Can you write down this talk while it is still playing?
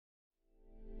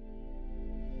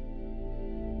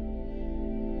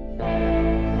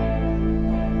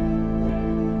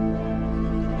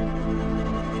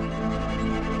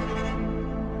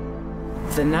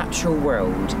The natural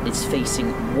world is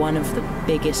facing one of the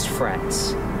biggest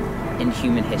threats in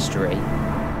human history.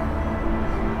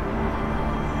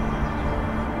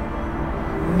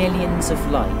 Millions of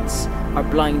lights are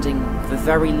blinding the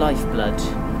very lifeblood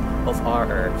of our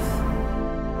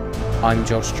Earth. I'm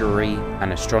Josh Dury,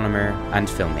 an astronomer and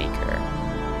filmmaker.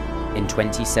 In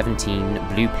 2017,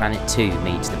 Blue Planet 2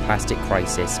 made the plastic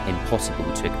crisis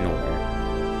impossible to ignore.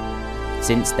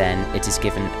 Since then, it has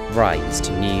given rise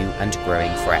to new and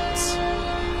growing threats.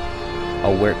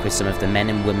 I'll work with some of the men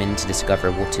and women to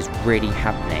discover what is really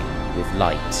happening with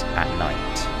light at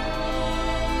night.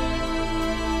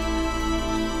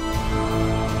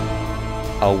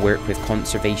 I'll work with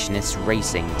conservationists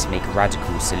racing to make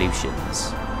radical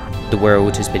solutions. The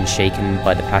world has been shaken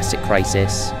by the plastic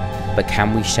crisis, but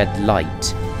can we shed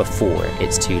light before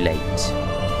it's too late?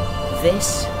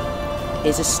 This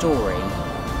is a story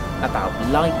about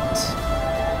light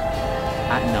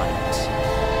at night.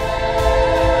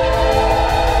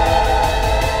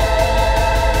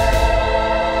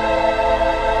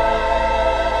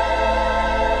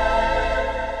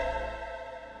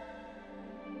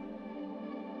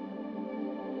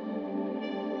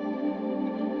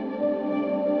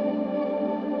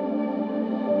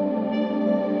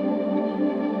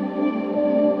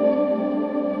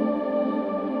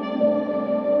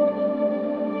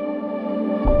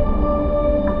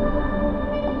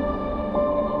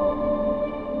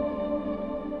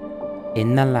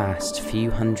 In the last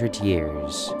few hundred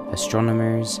years,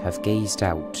 astronomers have gazed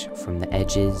out from the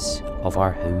edges of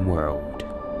our home world.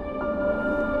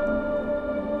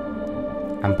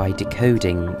 And by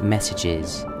decoding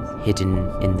messages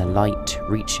hidden in the light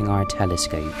reaching our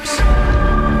telescopes,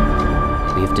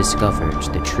 we have discovered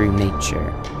the true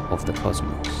nature of the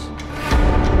cosmos.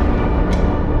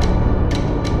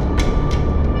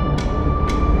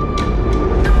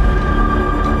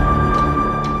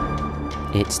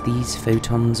 It's these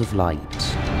photons of light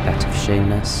that have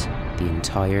shown us the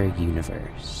entire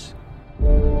universe.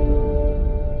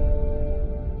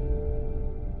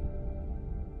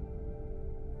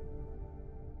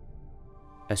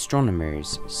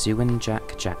 Astronomers Sue and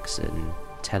Jack Jackson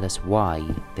tell us why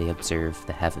they observe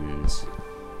the heavens.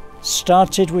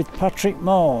 Started with Patrick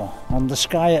Moore on The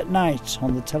Sky at Night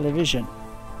on the television.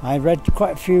 I read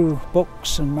quite a few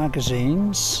books and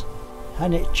magazines,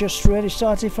 and it just really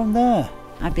started from there.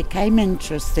 I became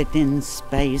interested in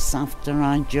space after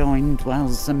I joined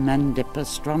Wells and Mendip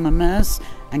Astronomers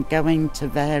and going to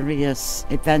various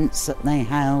events that they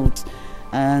held,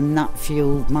 and that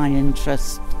fueled my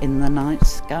interest in the night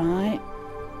sky.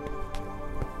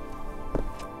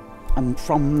 And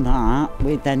from that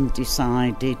we then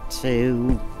decided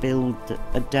to build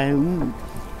a dome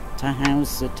to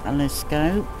house the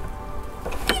telescope.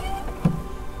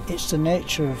 It's the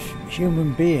nature of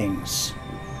human beings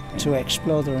to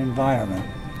explore their environment,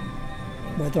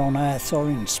 whether on Earth or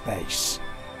in space.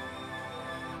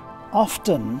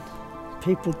 Often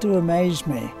people do amaze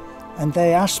me and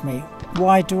they ask me,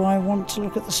 why do I want to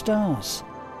look at the stars?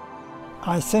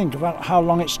 I think about how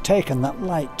long it's taken that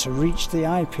light to reach the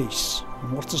eyepiece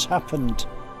and what has happened.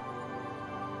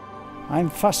 I'm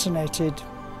fascinated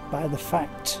by the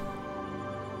fact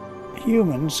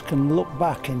humans can look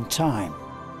back in time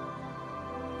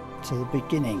to the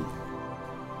beginning.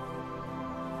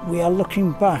 We are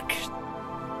looking back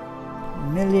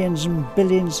millions and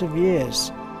billions of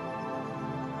years,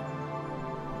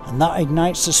 and that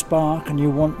ignites the spark, and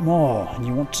you want more, and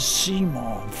you want to see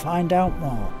more and find out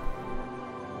more.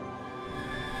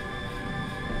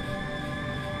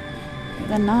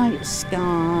 The night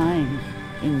sky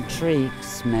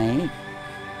intrigues me.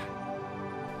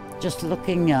 Just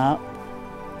looking up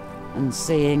and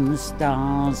seeing the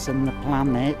stars and the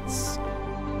planets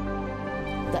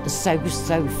that are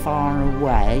so far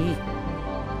away,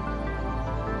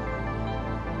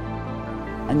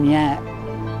 and yet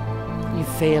you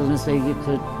feel as though you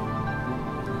could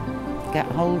get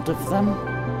hold of them.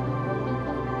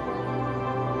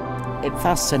 It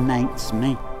fascinates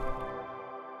me.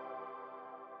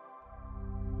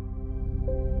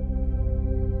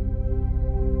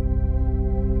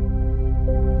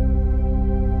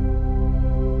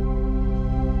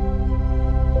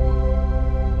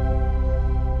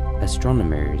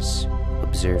 Astronomers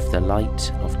observe the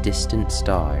light of distant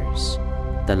stars,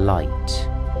 the light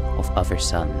of other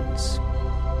suns.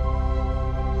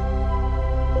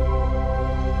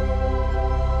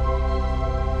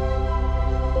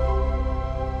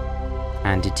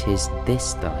 And it is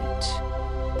this light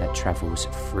that travels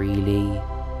freely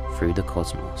through the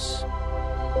cosmos.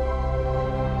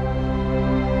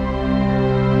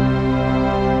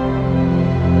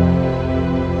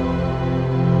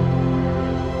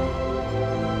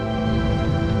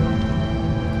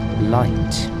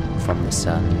 light from the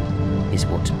sun is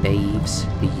what bathes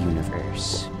the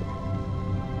universe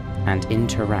and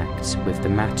interacts with the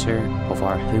matter of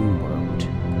our homeworld,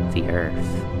 the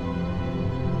Earth,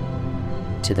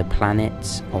 to the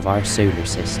planets of our solar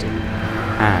system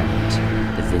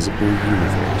and the visible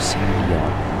universe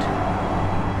beyond.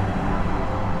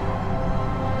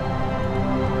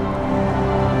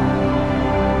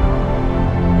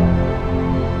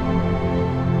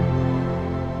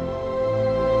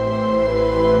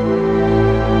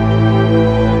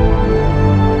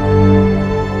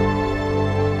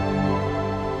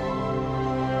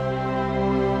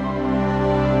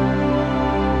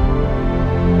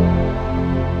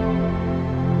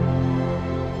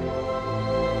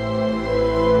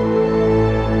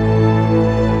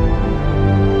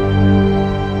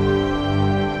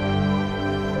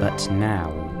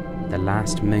 Now, the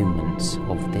last moments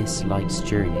of this light's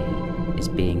journey is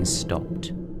being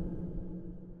stopped.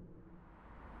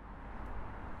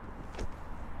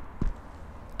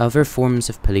 Other forms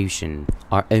of pollution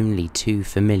are only too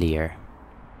familiar.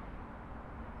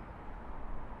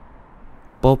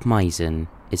 Bob Misen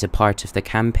is a part of the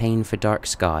Campaign for Dark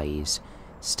Skies,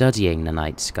 studying the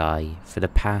night sky for the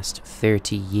past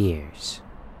 30 years.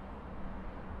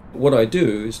 What I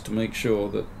do is to make sure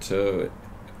that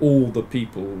all the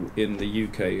people in the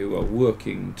UK who are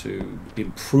working to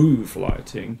improve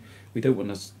lighting, we don't want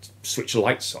to switch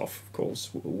lights off, of course,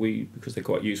 because they're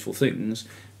quite useful things,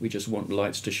 we just want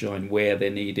lights to shine where they're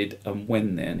needed and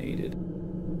when they're needed.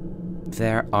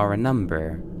 There are a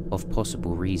number of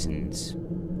possible reasons.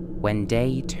 When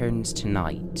day turns to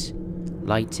night,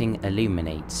 lighting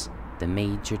illuminates the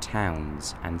major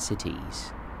towns and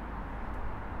cities.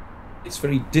 It's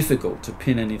very difficult to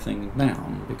pin anything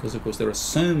down because, of course, there are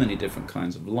so many different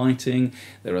kinds of lighting,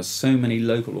 there are so many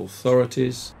local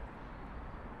authorities.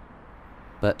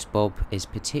 But Bob is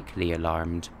particularly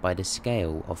alarmed by the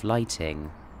scale of lighting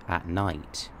at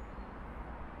night.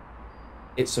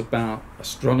 It's about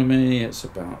astronomy, it's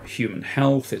about human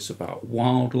health, it's about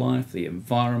wildlife, the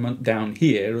environment down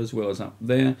here as well as up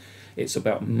there. It's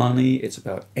about money, it's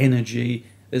about energy.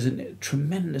 There's a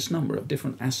tremendous number of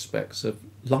different aspects of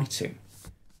lighting.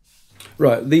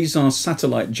 Right, these are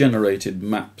satellite-generated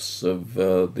maps of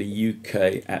the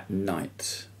UK at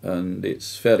night. And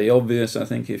it's fairly obvious, I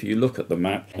think, if you look at the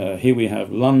map. Here we have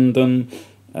London,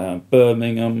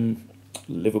 Birmingham,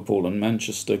 Liverpool and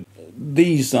Manchester.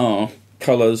 These are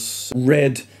colours.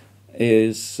 Red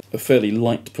is a fairly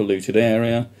light polluted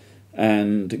area,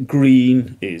 and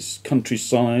green is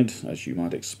countryside, as you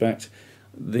might expect.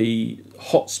 The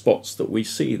hot spots that we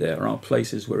see there are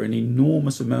places where an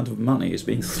enormous amount of money is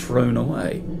being thrown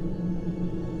away.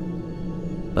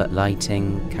 But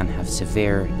lighting can have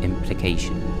severe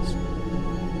implications.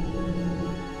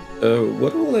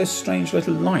 What are all those strange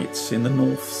little lights in the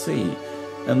North Sea?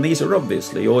 And these are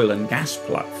obviously oil and gas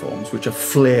platforms which are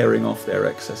flaring off their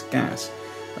excess gas.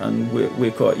 And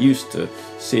we're quite used to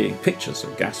seeing pictures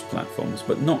of gas platforms,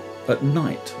 but not at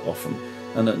night often.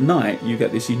 And at night you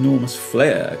get this enormous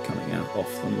flare coming out off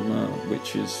them,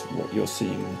 which is what you're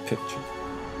seeing in the picture.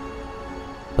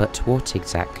 But what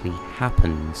exactly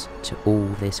happens to all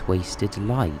this wasted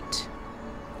light?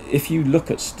 If you look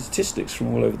at statistics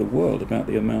from all over the world about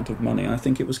the amount of money, I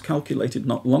think it was calculated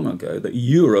not long ago that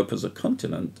Europe as a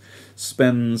continent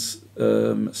spends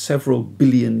several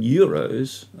billion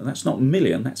euros, and that's not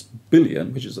million, that's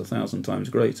billion, which is 1,000 times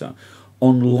greater,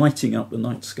 on lighting up the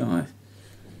night sky.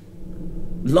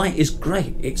 Light is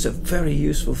great, it's a very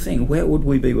useful thing. Where would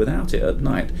we be without it at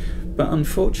night? But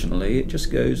unfortunately it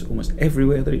just goes almost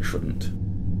everywhere that it shouldn't.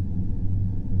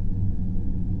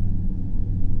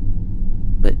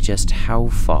 But just how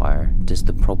far does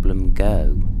the problem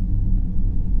go?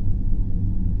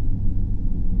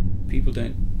 People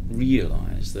don't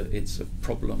realise that it's a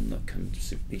problem that can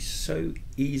be so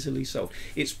easily solved.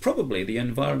 It's probably the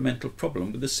environmental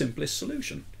problem with the simplest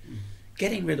solution.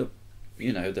 Getting rid of,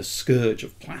 the scourge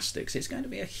of plastics, it's going to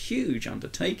be a huge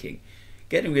undertaking.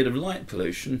 Getting rid of light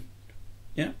pollution,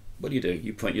 what do?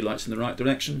 You point your lights in the right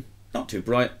direction, not too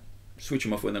bright, switch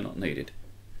them off when they're not needed.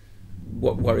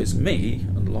 What worries me,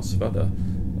 and lots of other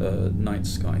night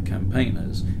sky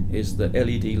campaigners, is that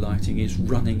LED lighting is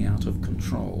running out of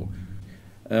control.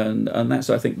 And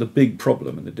that's, I think, the big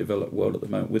problem in the developed world at the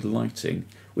moment with lighting.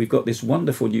 We've got this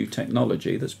wonderful new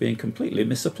technology that's being completely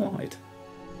misapplied.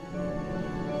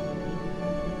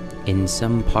 In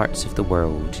some parts of the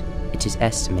world, it is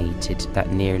estimated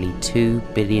that nearly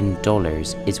 $2 billion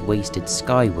is wasted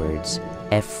skywards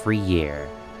every year.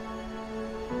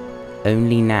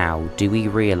 Only now do we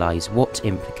realise what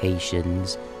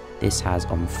implications this has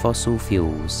on fossil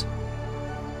fuels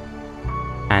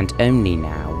And only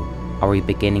now are we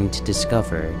beginning to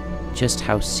discover just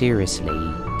how seriously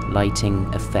lighting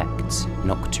affects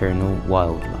nocturnal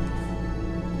wildlife.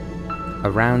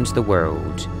 Around the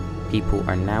world, people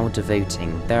are now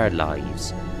devoting their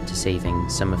lives to saving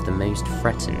some of the most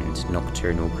threatened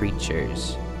nocturnal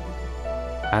creatures.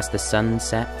 As the sun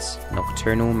sets,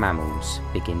 nocturnal mammals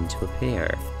begin to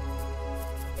appear.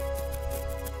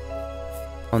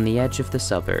 On the edge of the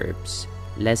suburbs,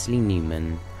 Leslie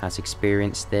Newman has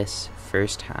experienced this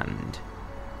firsthand.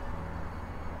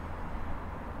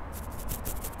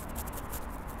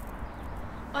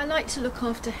 I like to look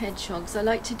after hedgehogs. I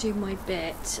like to do my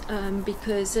bit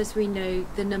because, as we know,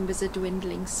 the numbers are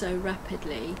dwindling so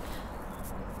rapidly.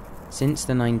 Since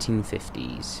the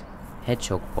 1950s,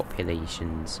 hedgehog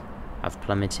populations have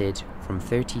plummeted from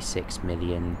 36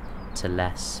 million to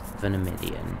less than a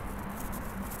million.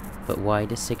 But why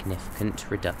the significant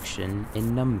reduction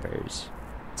in numbers?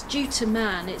 It's due to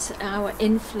man, it's our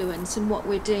influence and what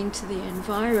we're doing to the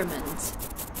environment.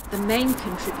 The main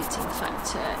contributing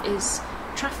factor is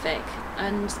traffic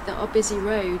and our busy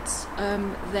roads.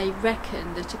 They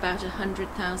reckon that about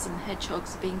 100,000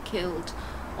 hedgehogs are being killed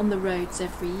on the roads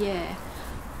every year.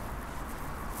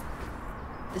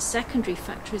 The secondary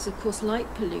factor is, of course,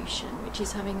 light pollution, which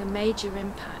is having a major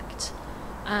impact,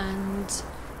 and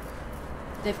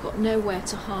they've got nowhere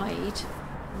to hide.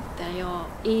 They are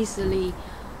easily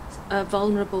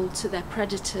vulnerable to their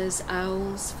predators,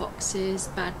 owls, foxes,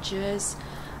 badgers,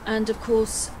 and of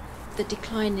course the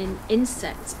decline in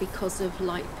insects because of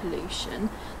light pollution.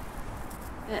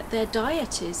 Their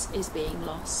diet is being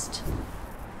lost.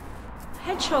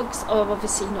 Hedgehogs are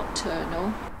obviously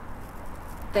nocturnal.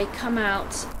 They come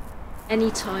out any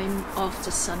time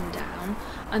after sundown,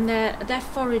 and they're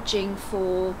foraging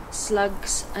for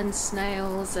slugs and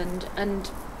snails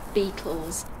and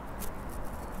beetles,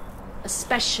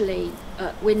 especially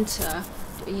at winter,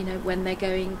 you know, when they're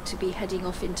going to be heading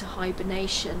off into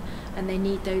hibernation and they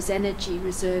need those energy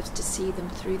reserves to see them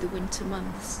through the winter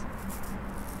months.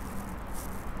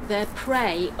 Their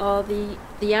prey are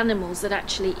the animals that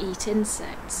actually eat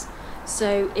insects.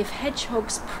 So if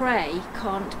hedgehogs' prey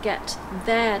can't get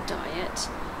their diet,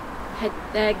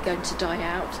 they're going to die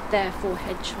out. Therefore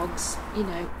hedgehogs, you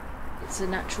know, it's a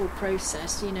natural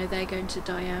process, you know, they're going to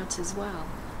die out as well.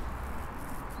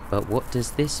 But what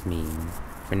does this mean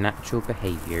for natural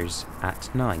behaviours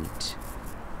at night?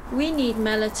 We need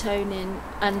melatonin,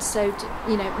 and so do,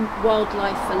 you know,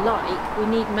 wildlife alike. We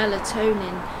need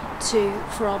melatonin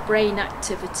for our brain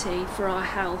activity, for our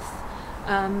health.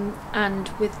 And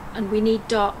we need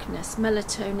darkness.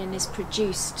 Melatonin is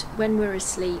produced when we're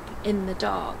asleep in the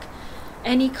dark.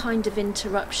 Any kind of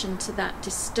interruption to that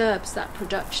disturbs that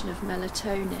production of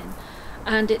melatonin,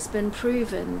 and it's been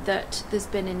proven that there's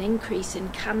been an increase in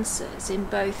cancers in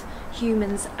both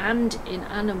humans and in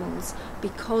animals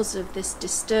because of this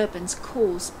disturbance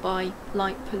caused by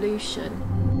light pollution.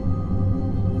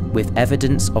 With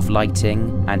evidence of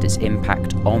lighting and its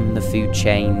impact on the food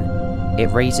chain,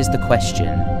 it raises the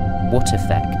question, what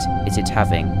effect is it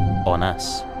having on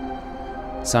us?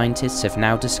 Scientists have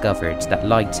now discovered that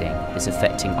lighting is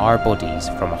affecting our bodies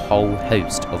from a whole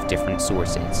host of different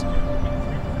sources.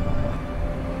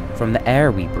 From the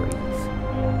air we breathe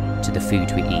to the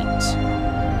food we eat.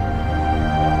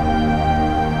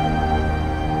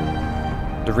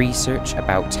 The research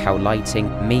about how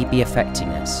lighting may be affecting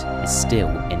us is still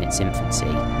in its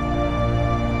infancy.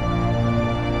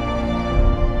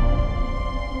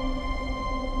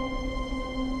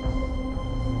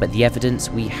 But the evidence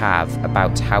we have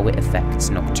about how it affects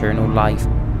nocturnal life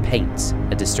paints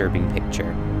a disturbing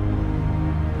picture.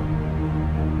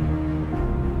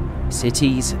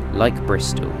 Cities like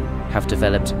Bristol have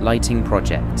developed lighting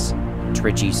projects to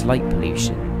reduce light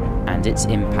pollution and its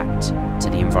impact to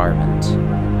the environment.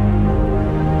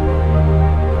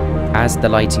 As the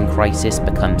lighting crisis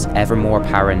becomes ever more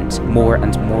apparent, more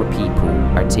and more people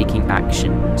are taking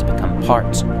action to become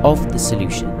part of the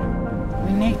solution.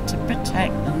 We need to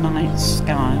protect the night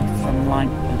sky from light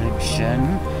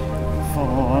pollution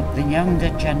for the younger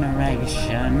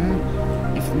generation.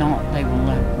 If not, they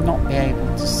will not be able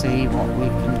to see what we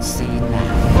can see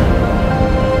now.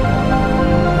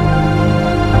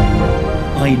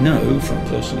 I know from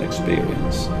personal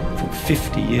experience, from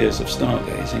 50 years of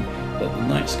stargazing, that the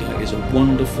night sky is a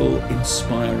wonderful,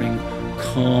 inspiring,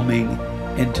 calming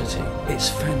entity. It's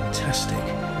fantastic,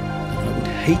 and I would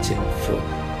hate it for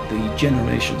the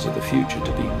generations of the future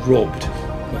to be robbed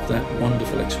of that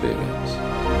wonderful experience.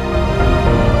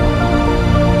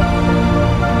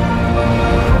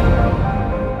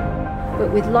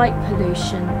 But with light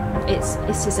pollution,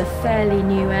 this is a fairly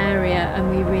new area, and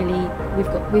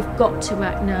we've got to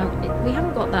act now. We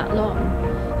haven't got that long.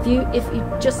 If you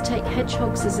just take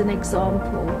hedgehogs as an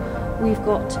example, we've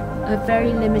got a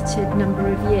very limited number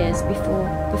of years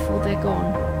before they're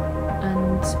gone.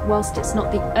 And whilst it's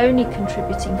not the only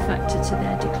contributing factor to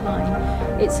their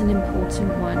decline, it's an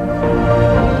important one.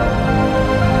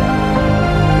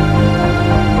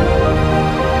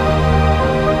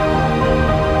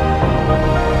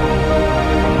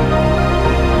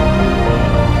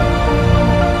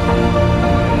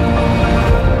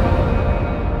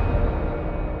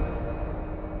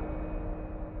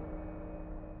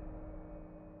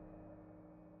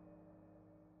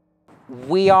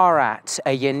 We are at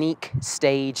a unique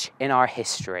stage in our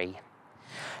history.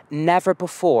 Never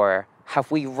before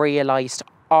have we realised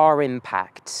our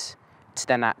impact to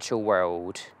the natural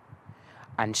world.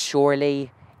 And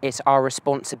surely it's our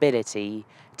responsibility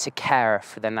to care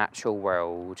for the natural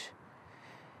world.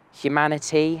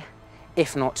 Humanity,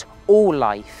 if not all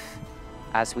life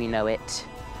as we know it,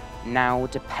 now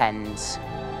depends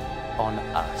on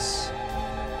us.